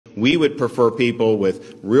We would prefer people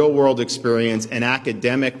with real-world experience and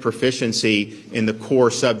academic proficiency in the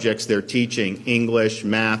core subjects they're teaching, English,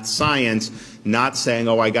 math, science, not saying,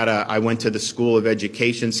 oh, I went to the School of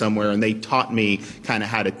Education somewhere and they taught me kind of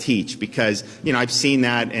how to teach, because, you know, I've seen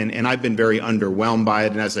that and I've been very underwhelmed by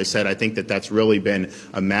it. And as I said, I think that that's really been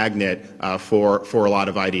a magnet for a lot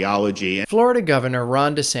of ideology. Florida Governor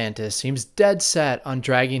Ron DeSantis seems dead set on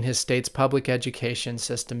dragging his state's public education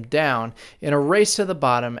system down in a race to the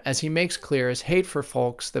bottom, as he makes clear his hate for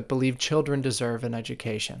folks that believe children deserve an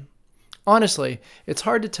education. Honestly, it's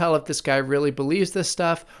hard to tell if this guy really believes this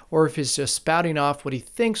stuff or if he's just spouting off what he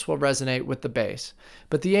thinks will resonate with the base.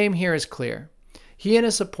 But the aim here is clear. He and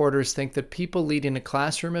his supporters think that people leading a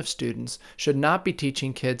classroom of students should not be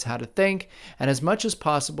teaching kids how to think, and as much as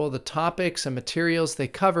possible, the topics and materials they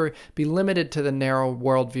cover be limited to the narrow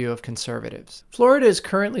worldview of conservatives. Florida is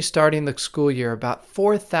currently starting the school year about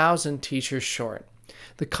 4,000 teachers short.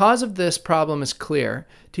 The cause of this problem is clear.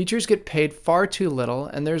 Teachers get paid far too little,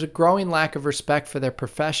 and there's a growing lack of respect for their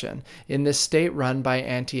profession in this state run by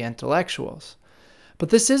anti-intellectuals. But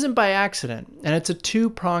this isn't by accident, and it's a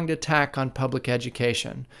two-pronged attack on public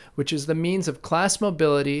education, which is the means of class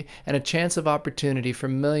mobility and a chance of opportunity for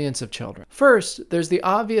millions of children. First, there's the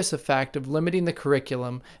obvious effect of limiting the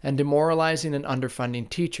curriculum and demoralizing and underfunding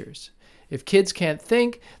teachers. If kids can't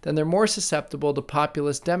think, then they're more susceptible to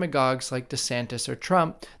populist demagogues like DeSantis or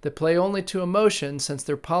Trump that play only to emotion, since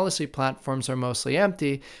their policy platforms are mostly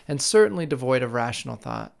empty and certainly devoid of rational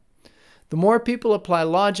thought. The more people apply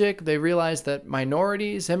logic, they realize that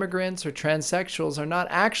minorities, immigrants, or transsexuals are not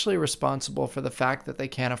actually responsible for the fact that they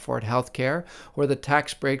can't afford health care, or the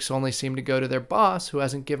tax breaks only seem to go to their boss who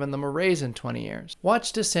hasn't given them a raise in 20 years.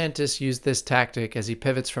 Watch DeSantis use this tactic as he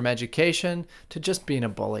pivots from education to just being a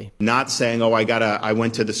bully. Not saying, oh, I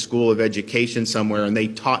went to the School of Education somewhere and they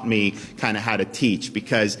taught me kind of how to teach,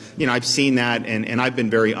 because, you know, I've seen that and I've been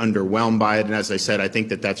very underwhelmed by it. And as I said, I think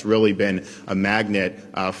that that's really been a magnet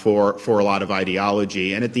for a lot of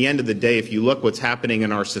ideology. And at the end of the day, if you look what's happening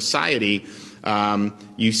in our society,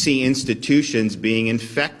 you see institutions being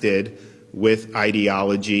infected with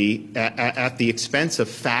ideology at the expense of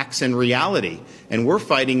facts and reality. And we're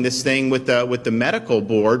fighting this thing with the medical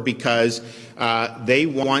board because they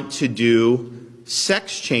want to do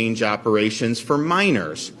sex change operations for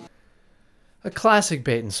minors. A classic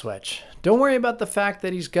bait and switch. Don't worry about the fact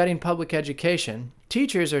that he's gutting public education.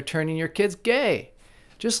 Teachers are turning your kids gay.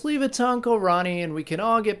 Just leave it to Uncle Ronnie and we can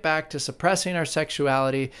all get back to suppressing our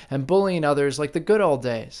sexuality and bullying others like the good old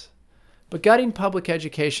days. But gutting public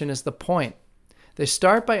education is the point. They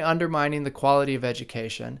start by undermining the quality of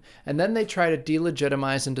education, and then they try to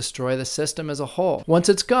delegitimize and destroy the system as a whole. Once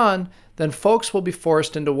it's gone, then folks will be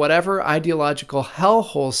forced into whatever ideological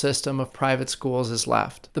hellhole system of private schools is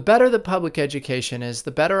left. The better the public education is,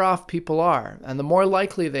 the better off people are, and the more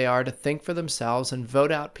likely they are to think for themselves and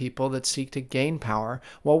vote out people that seek to gain power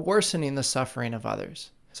while worsening the suffering of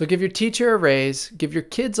others. So give your teacher a raise, give your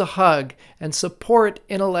kids a hug, and support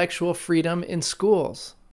intellectual freedom in schools.